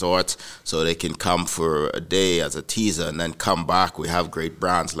resorts so they can come for a day as a teaser and then come back. We have great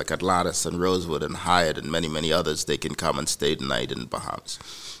brands like Atlantis and Rosewood and Hyatt and many, many others. They can come and stay the night in the Bahamas.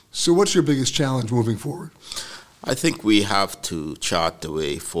 So what's your biggest challenge moving forward? I think we have to chart the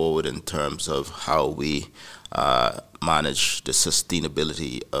way forward in terms of how we manage the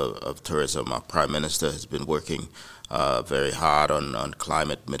sustainability of tourism. Our Prime Minister has been working very hard on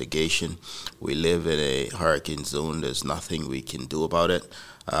climate mitigation. We live in a hurricane zone. There's nothing we can do about it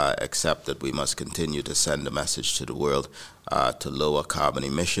except that we must continue to send a message to the world to lower carbon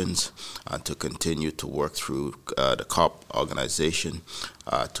emissions and to continue to work through the COP organization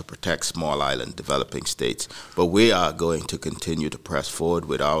to protect small island developing states. But we are going to continue to press forward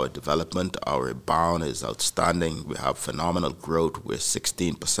with our development. Our rebound is outstanding. We have phenomenal growth. We're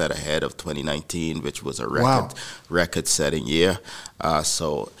 16% ahead of 2019, which was a record-setting year.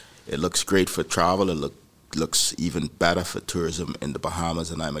 So it looks great for travel. It looks even better for tourism in the Bahamas,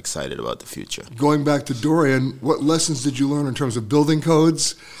 and I'm excited about the future. Going back to Dorian, what lessons did you learn in terms of building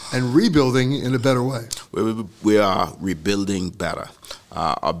codes and rebuilding in a better way? We are rebuilding better.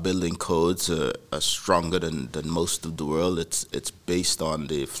 Our building codes are stronger than most of the world. It's based on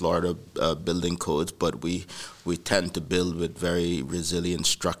the Florida building codes, but we tend to build with very resilient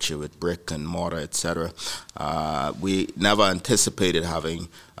structure with brick and mortar, etc. We never anticipated having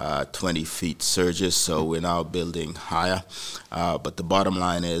 20 feet surges, so we're now building higher. But the bottom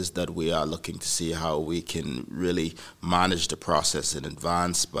line is that we are looking to see how we can really manage the process in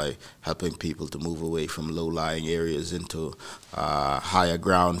advance by helping people to move away from low-lying areas into higher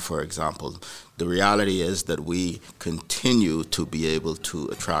ground, for example. The reality is that we continue to be able to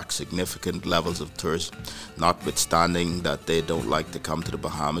attract significant levels of tourists, notwithstanding that they don't like to come to the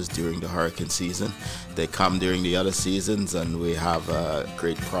Bahamas during the hurricane season. They come during the other seasons, and we have a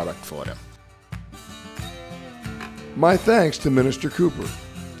great product for them. My thanks to Minister Cooper.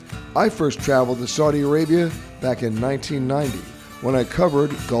 I first traveled to Saudi Arabia back in 1990 when I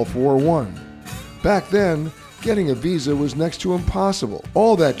covered Gulf War I. Back then, getting a visa was next to impossible.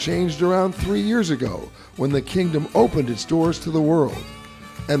 All that changed around 3 years ago when the kingdom opened its doors to the world.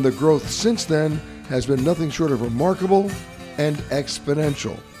 And the growth since then has been nothing short of remarkable and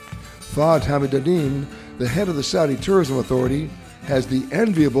exponential. Fahd Hamiduddin, the head of the Saudi Tourism Authority, has the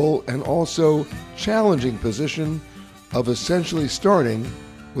enviable and also challenging position of essentially starting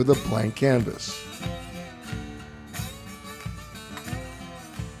with a blank canvas.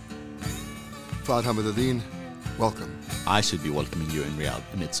 Fahd Hamiduddin, welcome. I should be welcoming you in Riyadh,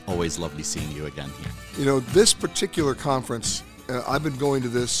 and it's always lovely seeing you again here. You know, this particular conference, I've been going to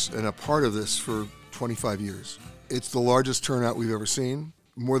this and a part of this for 25 years. It's the largest turnout we've ever seen.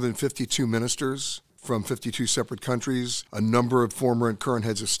 More than 52 ministers from 52 separate countries, a number of former and current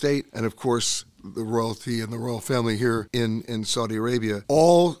heads of state, and of course, the royalty and the royal family here in Saudi Arabia,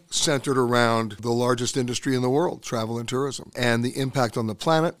 all centered around the largest industry in the world, travel and tourism, and the impact on the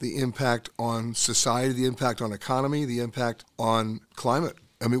planet, the impact on society, the impact on economy, the impact on climate.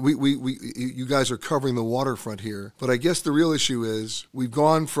 I mean, you guys are covering the waterfront here, but I guess the real issue is we've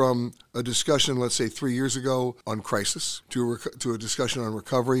gone from a discussion, let's say 3 years ago, on crisis to a discussion on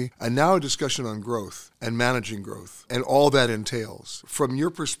recovery, and now a discussion on growth and managing growth and all that entails. From your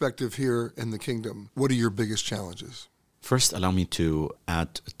perspective here in the kingdom, what are your biggest challenges? First, allow me to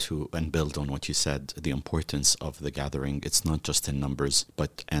add to and build on what you said, the importance of the gathering. It's not just in numbers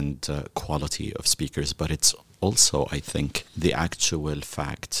and quality of speakers, but it's also, I think, the actual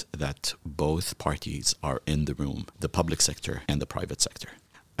fact that both parties are in the room, the public sector and the private sector.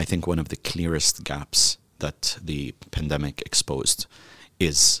 I think one of the clearest gaps that the pandemic exposed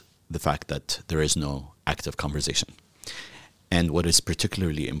is the fact that there is no active conversation. And what is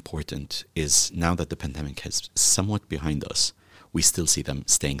particularly important is now that the pandemic is somewhat behind us, we still see them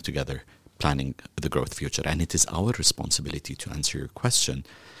staying together, planning the growth future. And it is our responsibility to answer your question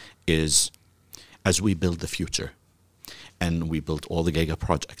is, as we build the future and we build all the Giga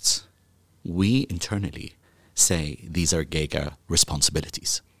projects, we internally say these are Giga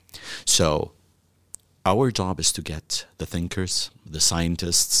responsibilities. So our job is to get the thinkers, the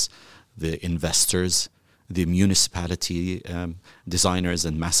scientists, the investors, the municipality designers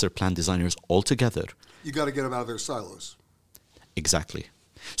and master plan designers all together. You got to get them out of their silos. Exactly.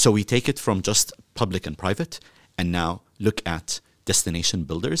 So we take it from just public and private and now look at destination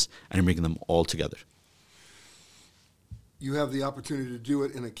builders and bring them all together. You have the opportunity to do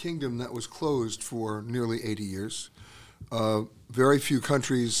it in a kingdom that was closed for nearly 80 years. Very few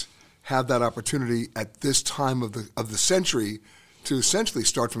countries have that opportunity at this time of the century to essentially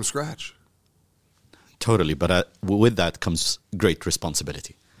start from scratch. Totally, but with that comes great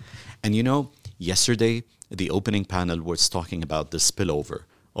responsibility. And yesterday, the opening panel was talking about the spillover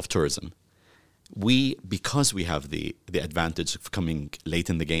of tourism. Because we have the advantage of coming late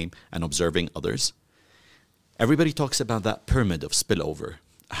in the game and observing others, everybody talks about that pyramid of spillover,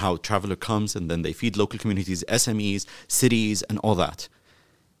 how traveler comes and then they feed local communities, SMEs, cities, and all that.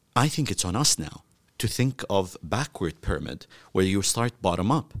 I think it's on us now to think of backward pyramid where you start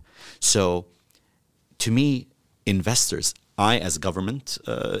bottom up. So to me, investors, I as government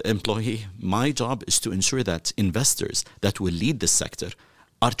employee, my job is to ensure that investors that will lead this sector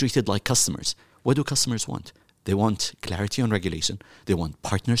are treated like customers. What do customers want? They want clarity on regulation. They want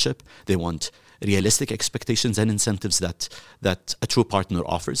partnership. They want realistic expectations and incentives that a true partner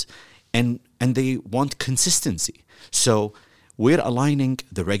offers. And they want consistency. So we're aligning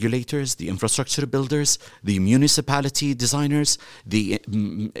the regulators, the infrastructure builders, the municipality designers, the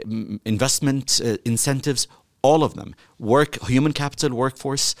investment incentives, all of them, human capital,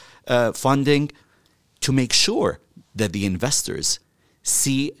 workforce funding, to make sure that the investors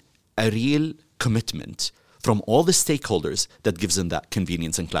see a real commitment from all the stakeholders that gives them that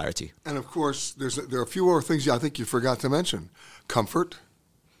convenience and clarity. And of course, there are a few more things I think you forgot to mention. Comfort,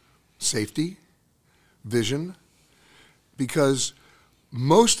 safety, vision, because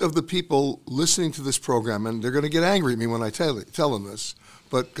most of the people listening to this program, and they're going to get angry at me when I tell them this,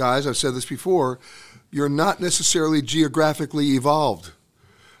 but guys, I've said this before, you're not necessarily geographically evolved.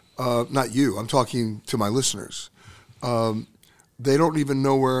 Not you, I'm talking to my listeners. They don't even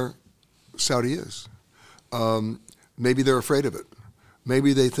know where Saudi is. Maybe they're afraid of it.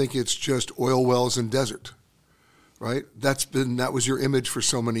 Maybe they think it's just oil wells and desert, right? That was your image for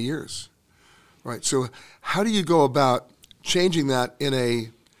so many years, right? So how do you go about changing that in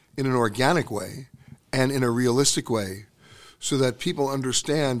an organic way and in a realistic way so that people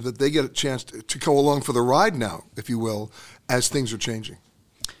understand that they get a chance to go along for the ride now, if you will, as things are changing?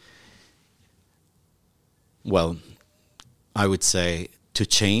 Well, I would say to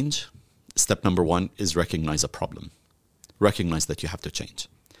change, step number one is recognize a problem. Recognize that you have to change.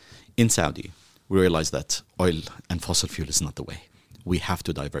 In Saudi, we realize that oil and fossil fuel is not the way. We have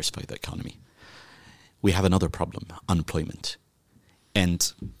to diversify the economy. We have another problem, unemployment.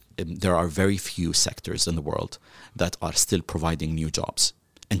 And there are very few sectors in the world that are still providing new jobs.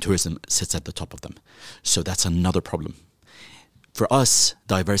 And tourism sits at the top of them. So that's another problem. For us,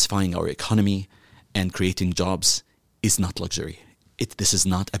 diversifying our economy and creating jobs is not luxury. This is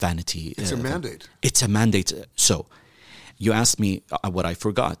not a vanity. It's a mandate. It's a mandate. So you asked me what I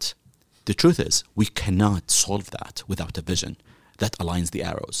forgot. The truth is, we cannot solve that without a vision that aligns the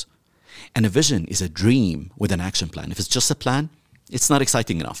arrows. And a vision is a dream with an action plan. If it's just a plan, it's not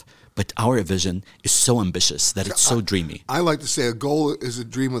exciting enough. But our vision is so ambitious that it's so dreamy. I like to say a goal is a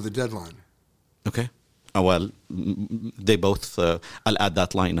dream with a deadline. Okay. Oh, well, they both, I'll add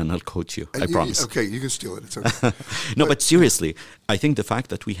that line and I'll quote you, I promise. Okay, you can steal it. It's okay. No, but seriously, I think the fact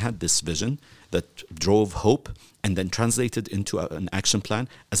that we had this vision that drove hope and then translated into an action plan,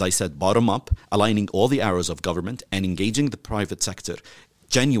 as I said, bottom up, aligning all the arrows of government and engaging the private sector,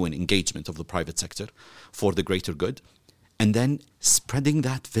 genuine engagement of the private sector for the greater good, and then spreading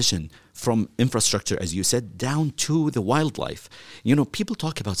that vision from infrastructure, as you said, down to the wildlife. People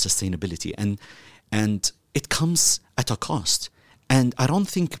talk about sustainability and it comes at a cost. And I don't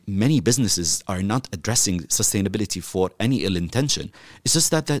think many businesses are not addressing sustainability for any ill intention. It's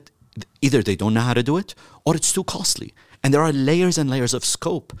just that either they don't know how to do it or it's too costly. And there are layers and layers of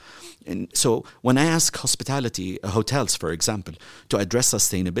scope. And so when I ask hospitality, hotels, for example, to address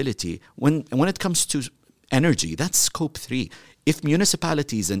sustainability, when it comes to energy, that's scope 3. If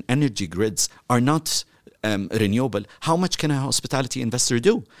municipalities and energy grids are not renewable, how much can a hospitality investor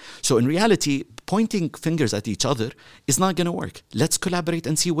do? So in reality, pointing fingers at each other is not going to work. Let's collaborate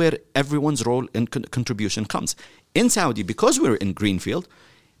and see where everyone's role and contribution comes. In Saudi, because we're in greenfield,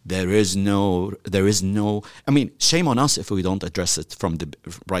 there is no, shame on us if we don't address it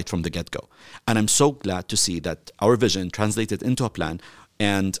right from the get-go. And I'm so glad to see that our vision translated into a plan,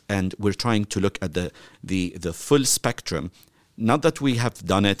 and we're trying to look at the full spectrum. Not that we have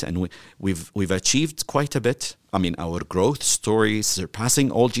done it and we've achieved quite a bit. I mean, our growth story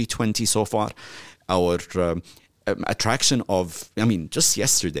surpassing all G20 so far. Our attraction of, just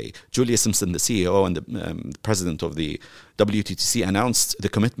yesterday, Julia Simpson, the CEO and the president of the WTTC, announced the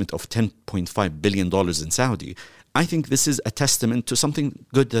commitment of $10.5 billion in Saudi. I think this is a testament to something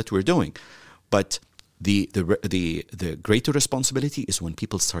good that we're doing. But the greater responsibility is when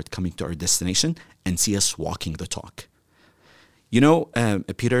people start coming to our destination and see us walking the talk.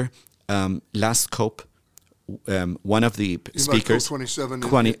 Peter, last COP, one of the speakers,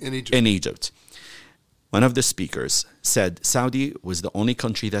 COP27 in Egypt, one of the speakers said Saudi was the only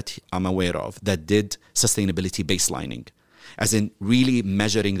country that I'm aware of that did sustainability baselining, as in really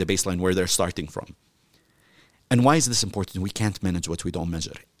measuring the baseline where they're starting from. And why is this important? We can't manage what we don't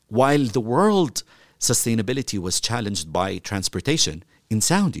measure. While the world sustainability was challenged by transportation, in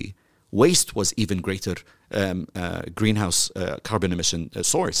Saudi, waste was even greater greenhouse carbon emission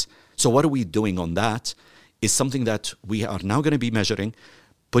source. So what are we doing on that is something that we are now going to be measuring,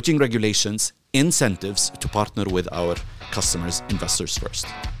 putting regulations, incentives to partner with our customers, investors first.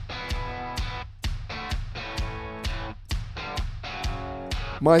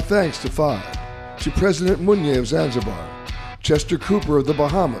 My thanks to Fahd, to President Munye of Zanzibar, Chester Cooper of the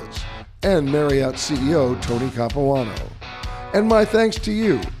Bahamas, and Marriott CEO Tony Capuano. And my thanks to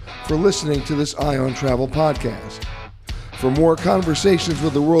you for listening to this Eye on Travel podcast. For more conversations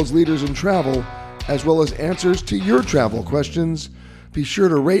with the world's leaders in travel, as well as answers to your travel questions, be sure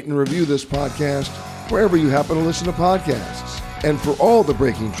to rate and review this podcast wherever you happen to listen to podcasts. And for all the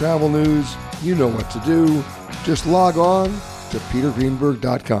breaking travel news, you know what to do. Just log on to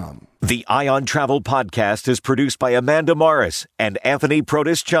petergreenberg.com. The Eye on Travel podcast is produced by Amanda Morris and Anthony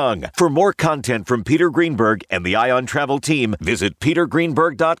Protis-Chung. For more content from Peter Greenberg and the Eye on Travel team, visit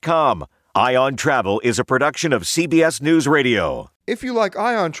petergreenberg.com. Eye on Travel is a production of CBS News Radio. If you like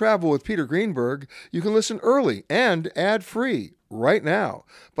Eye on Travel with Peter Greenberg, you can listen early and ad-free right now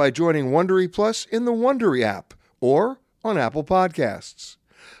by joining Wondery Plus in the Wondery app or on Apple Podcasts.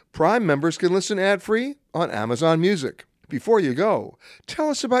 Prime members can listen ad-free on Amazon Music. Before you go, tell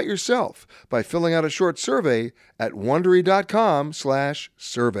us about yourself by filling out a short survey at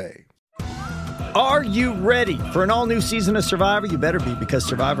Wondery.com/survey. Are you ready for an all-new season of Survivor? You better be, because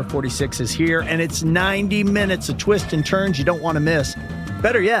Survivor 46 is here, and it's 90 minutes of twists and turns you don't want to miss.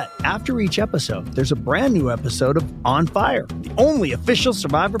 Better yet, after each episode, there's a brand new episode of On Fire, the only official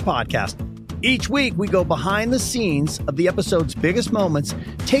Survivor podcast. Each week, we go behind the scenes of the episode's biggest moments,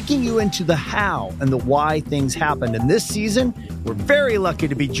 taking you into the how and the why things happened. And this season, we're very lucky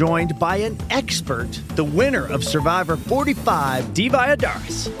to be joined by an expert, the winner of Survivor 45, Dee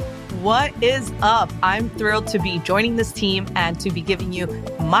Valladares. What is up? I'm thrilled to be joining this team and to be giving you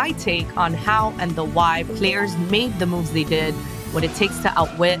my take on how and the why players made the moves they did, what it takes to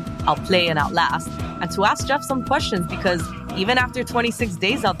outwit, outplay, and outlast, and to ask Jeff some questions, because even after 26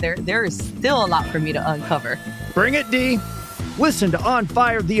 days out there, there is still a lot for me to uncover. Bring it, D. Listen to On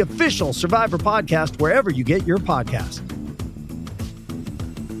Fire, the official Survivor podcast, wherever you get your podcast.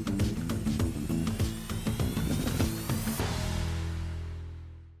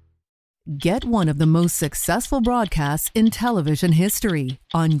 Get one of the most successful broadcasts in television history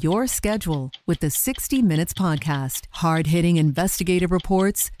on your schedule with the 60 Minutes Podcast. Hard-hitting investigative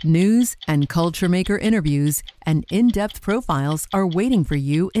reports, news, and culture maker interviews, and in-depth profiles are waiting for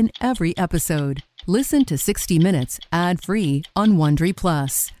you in every episode. Listen to 60 Minutes ad-free on Wondery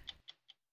Plus.